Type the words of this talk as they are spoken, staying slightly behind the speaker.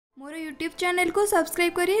मोर YouTube channel को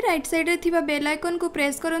subscribe करी right side रे थिबा बेल आइकन को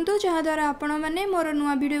प्रेस करंतु जहाँ द्वारा आपण माने मोर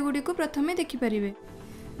नुआ वीडियो गुडी को प्रथमे देखि परिबे।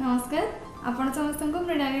 नमस्कार, आपण समस्त को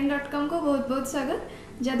mrunalinee.com को बहुत बहुत स्वागत।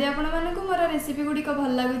 जदि आपण मानकु मोर रेसिपी गुडी को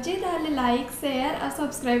भल लागुची ताले लाइक शेयर और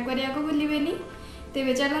सब्सक्राइब करिया को भूलिबेनी।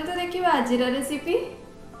 तेबे चलंतु देखिबा आजिरा रेसिपी।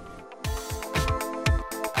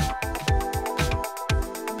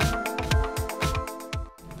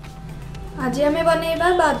 आज आम बनइबा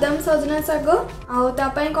बादाम सजना साग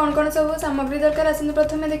आपाई कौन कौन सब सामग्री दरकार आसते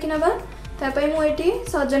प्रथम देखी ना। तापाई मुझे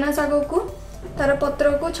सजना साग को तार पत्र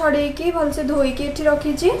को छड़ेकी भलसे धोईकी ये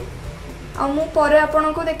रखी आपर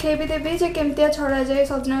आपण को देखेबी देवी जे केमतिया छड़ा जाए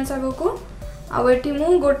सजना साग को। आठी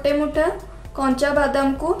मु गोटे मुठा कंचा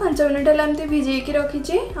बादाम को 5 मिनिट एमती भिजेकी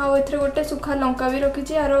रखी आउ गोटे सुखा लंका भी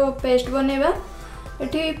रखी यार पेस्ट बनइबा।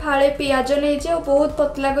 ये फाड़े पियाज नहीं बहुत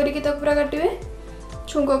पतला करके पूरा काटे।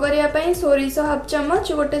 छुंक करने सोरिष हाफ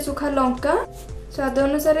चामच गोटे सुखा लंका स्वाद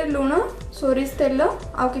अनुसार लुण सोरिष तेल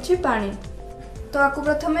आउ किछि पानी। तो आपको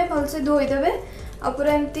प्रथम भलसे धोईदेवे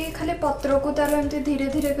पूरा एमती खाली पत्र को तार एमती धीरे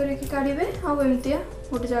धीरे करके काढ़े आमती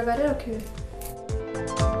गोटे जगार रखिए।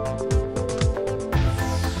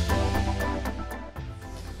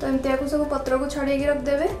 तो एमती सब पत्र को छड़ेकी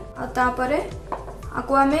रखदेवे। आतापर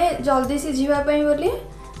आपको आम जल्दी सिझापी बोली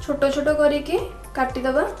छोट छोट करके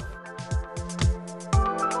काटिदबा।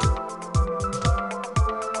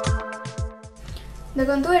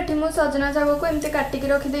 देखो ये मुझे सजना साग को एमती काटिकी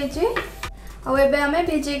रखिदे। आम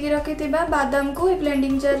भिजेकी रखि बादाम को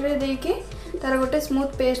ब्लेंडिंग जार रे देकी तार गोटे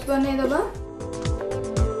स्मूथ पेस्ट बनई दबा।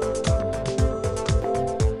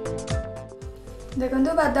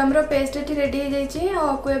 देखो बादाम रो पेस्ट ये रेडी हो जाइए।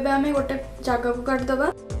 आपको आम गोटे जगह को काटिदबा।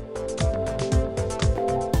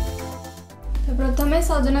 तो प्रथम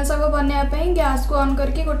सजना साग बनवाई गैस को ऑन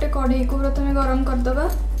करके गोटे कढ़ई को प्रथम गरम करदबा।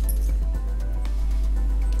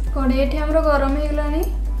 कढ़ई हमर गरम हो गलानी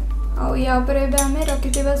या आम रखि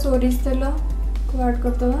सोरिष तेल को ऐड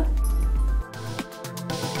करदबा।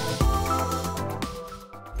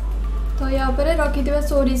 तो या रखि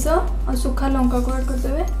सोरिष और सुखा लंका को ऐड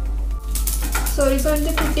करदे। सोरिष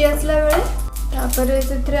एमती फुटी आसला बेले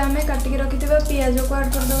से आम काटिकी रखि पियाज को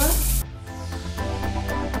ऐड करदबा।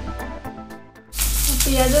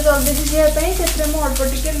 पियाज जल्दी सिझापी से अल्प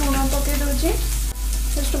टिके लुण पकई दूसरी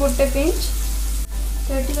जस्ट गोटे पिंच।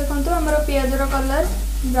 तो ये देखो आमर पियाज कलर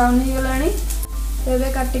ब्राउन हो गलानी। तो ये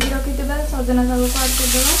काटिकी रखि सजना साग को ऐड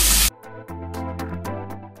करदे।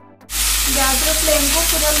 गैस फ्लेम को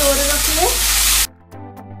पूरा लो रे रखिले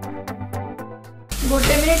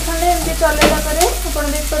गोटे मिनिट खंडे एमती चलैला परे आप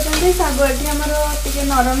देख पार्टी साग ये आमर टे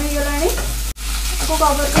नरम हो गलानी। आपको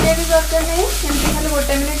कवर करिया भी दरकार नहीं, एमती खाली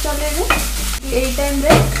गोटे मिनिट चलेबे। यही टाइम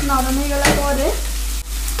रे नरम हो गला पर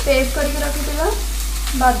पेस्ट करके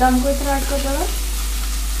रखि बादाम को इधर ऐड करदे।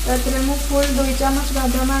 तो मु फुल 2 चामच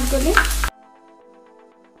बादाम ऐड कली।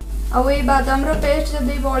 आउ ये बादाम रो पेस्ट जब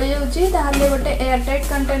बड़ी जाऊँगी गोटे एयरटाइट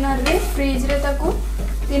कंटेनर रे फ्रिज रे ताकू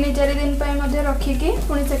 3-4 दिन पर रखिकी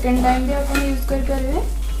पुणी सेकेंड टाइम भी आप यूज करें।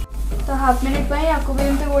 तो हाफ मिनिट आपको भी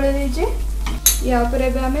एमती गोले देजी। या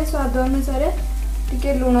आम स्वाद अनुसार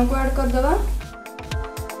टिके लुण को ऐड करदबा।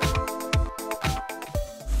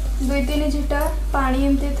 2-3 छिटा पानी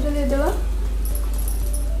एमती देदेबा।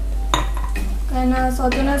 कहीं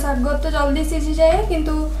सजना साग तो जल्दी सिझी जाए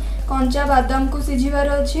किंतु कंचा बादाम को सिझीबार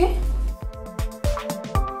अच्छी।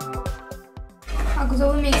 आपको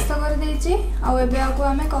सब मिक्स कर देछि। आपको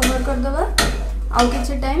आम कवर करदबा आउ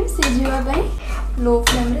किछि टाइम सिझीबा लो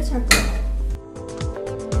फ्लेम रे छाड़।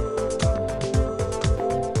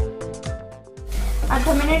 8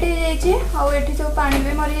 मिनिट हो जाइए। सब पानी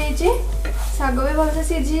भी मरी जाइए, साग भी भलसे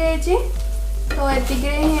सिझी जाइए। तो एतिक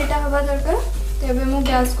यहाँ हवा दरकार। तो ये मुझे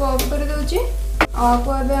गैस को ऑफ कर दूची।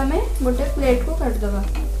 आपको आम गोटे प्लेट को काटिदबा।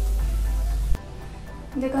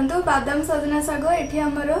 देखो बादाम सजना साग ये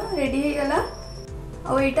आमर रेडी हो गला।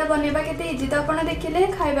 आईटा बनवा के इजी तो आप देखिले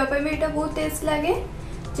खावाई भी यहाँ बहुत टेस्ट लगे।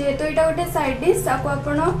 जेहेतु यहाँ गोटे साइड डिश आपको आप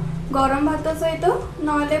गरम भात सहित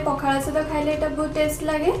ना पखाला सहित खाइले यहाँ बहुत टेस्ट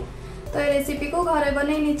लगे। तो ये रेसिपी को घरे बन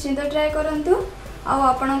निश्चिंत ट्राए करूँ।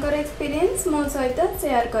 आपणकर एक्सपीरियंस मो सहित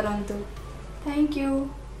शेयर करूँ। Thank you.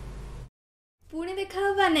 पुणी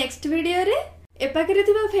देखा नेक्स्ट वीडियो रे। एपाखरे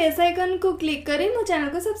थिबा फेस आइकन को क्लिक करी मो चैनल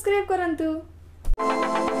को सब्सक्राइब करंतु।